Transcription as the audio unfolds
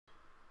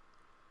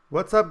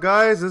What's up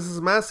guys, this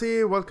is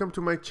Masi. Welcome to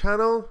my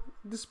channel.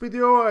 In this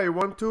video I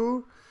want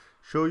to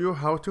show you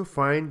how to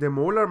find the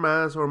molar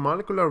mass or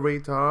molecular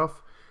weight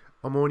of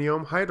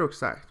ammonium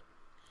hydroxide.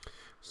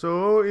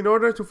 So in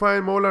order to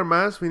find molar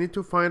mass, we need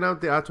to find out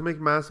the atomic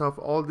mass of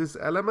all these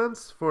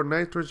elements. For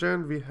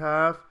nitrogen we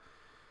have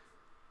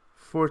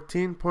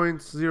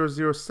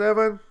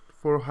 14.007.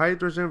 For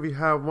hydrogen we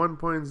have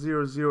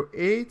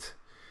 1.008.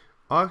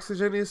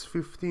 Oxygen is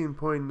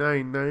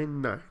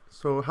 15.999.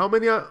 So how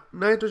many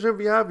nitrogen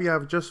we have? We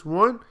have just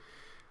one.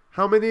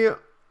 How many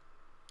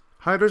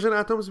hydrogen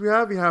atoms we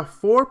have? We have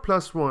 4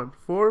 plus 1.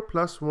 4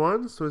 plus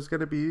 1. So it's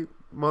going to be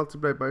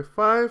multiplied by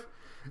 5.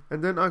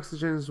 And then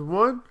oxygen is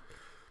 1.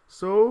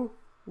 So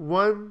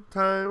 5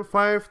 times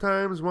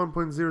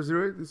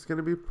 1.008 is going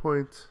to be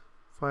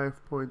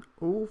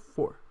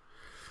 5.04.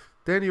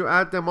 Then you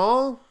add them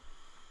all.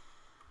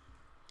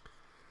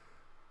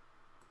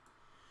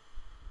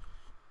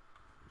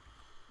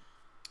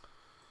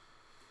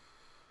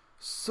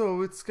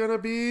 So it's gonna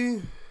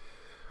be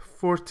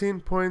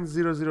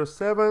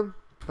 14.007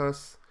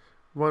 plus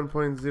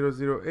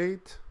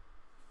 1.008.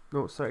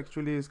 No, sorry,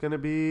 actually it's gonna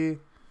be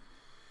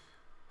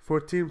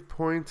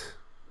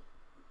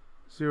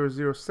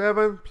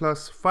 14.007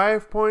 plus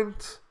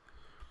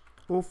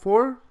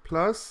 5.04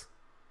 plus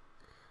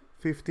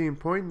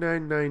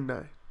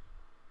 15.999.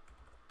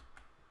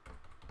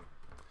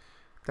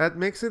 That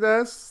makes it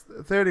as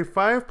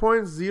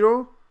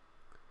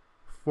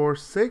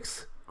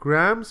 35.046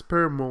 grams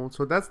per mole.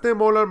 So that's the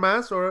molar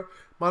mass or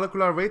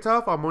molecular weight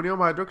of ammonium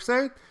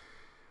hydroxide.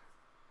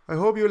 I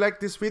hope you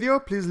liked this video.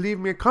 Please leave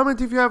me a comment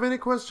if you have any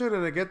question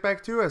and I'll get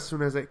back to you as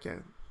soon as I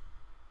can.